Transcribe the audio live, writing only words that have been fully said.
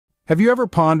Have you ever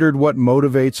pondered what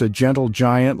motivates a gentle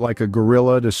giant like a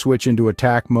gorilla to switch into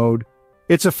attack mode?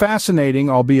 It's a fascinating,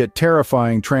 albeit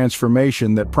terrifying,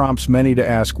 transformation that prompts many to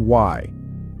ask why.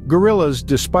 Gorillas,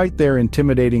 despite their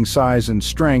intimidating size and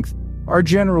strength, are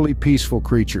generally peaceful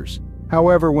creatures.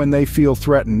 However, when they feel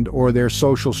threatened or their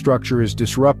social structure is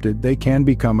disrupted, they can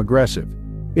become aggressive.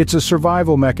 It's a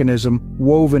survival mechanism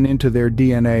woven into their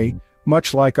DNA,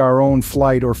 much like our own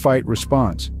flight or fight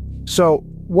response. So,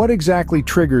 what exactly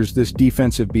triggers this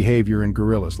defensive behavior in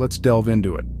gorillas? Let's delve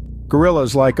into it.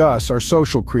 Gorillas, like us, are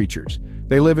social creatures.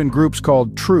 They live in groups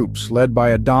called troops, led by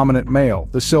a dominant male,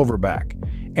 the silverback.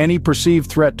 Any perceived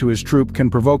threat to his troop can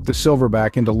provoke the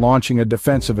silverback into launching a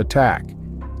defensive attack.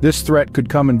 This threat could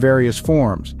come in various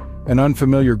forms: an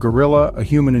unfamiliar gorilla, a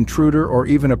human intruder, or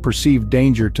even a perceived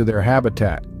danger to their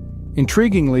habitat.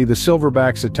 Intriguingly, the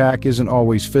silverback's attack isn't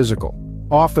always physical.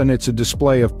 Often it's a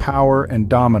display of power and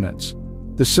dominance.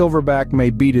 The silverback may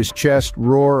beat his chest,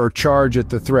 roar, or charge at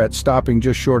the threat, stopping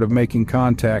just short of making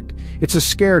contact. It's a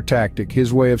scare tactic,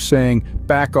 his way of saying,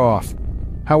 "Back off."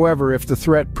 However, if the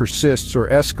threat persists or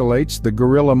escalates, the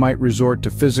gorilla might resort to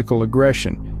physical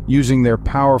aggression, using their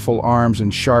powerful arms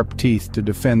and sharp teeth to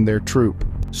defend their troop.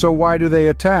 So why do they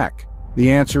attack?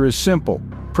 The answer is simple: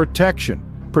 protection.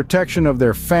 Protection of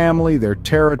their family, their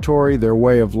territory, their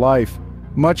way of life,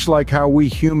 much like how we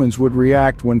humans would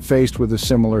react when faced with a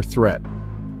similar threat.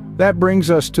 That brings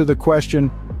us to the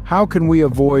question, how can we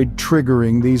avoid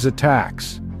triggering these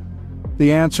attacks?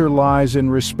 The answer lies in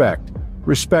respect.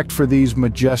 Respect for these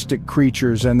majestic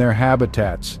creatures and their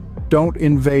habitats. Don't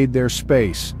invade their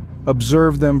space.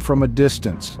 Observe them from a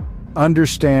distance.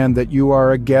 Understand that you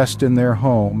are a guest in their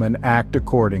home and act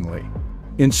accordingly.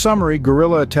 In summary,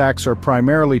 gorilla attacks are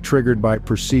primarily triggered by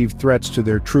perceived threats to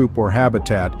their troop or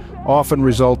habitat, often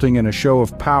resulting in a show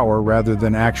of power rather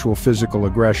than actual physical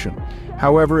aggression.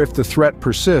 However, if the threat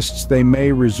persists, they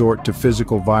may resort to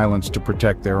physical violence to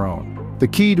protect their own. The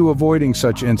key to avoiding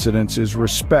such incidents is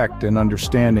respect and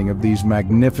understanding of these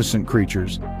magnificent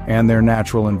creatures and their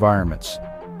natural environments.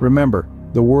 Remember,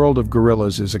 the world of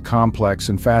gorillas is a complex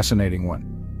and fascinating one.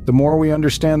 The more we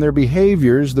understand their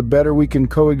behaviors, the better we can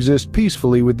coexist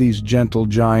peacefully with these gentle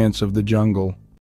giants of the jungle.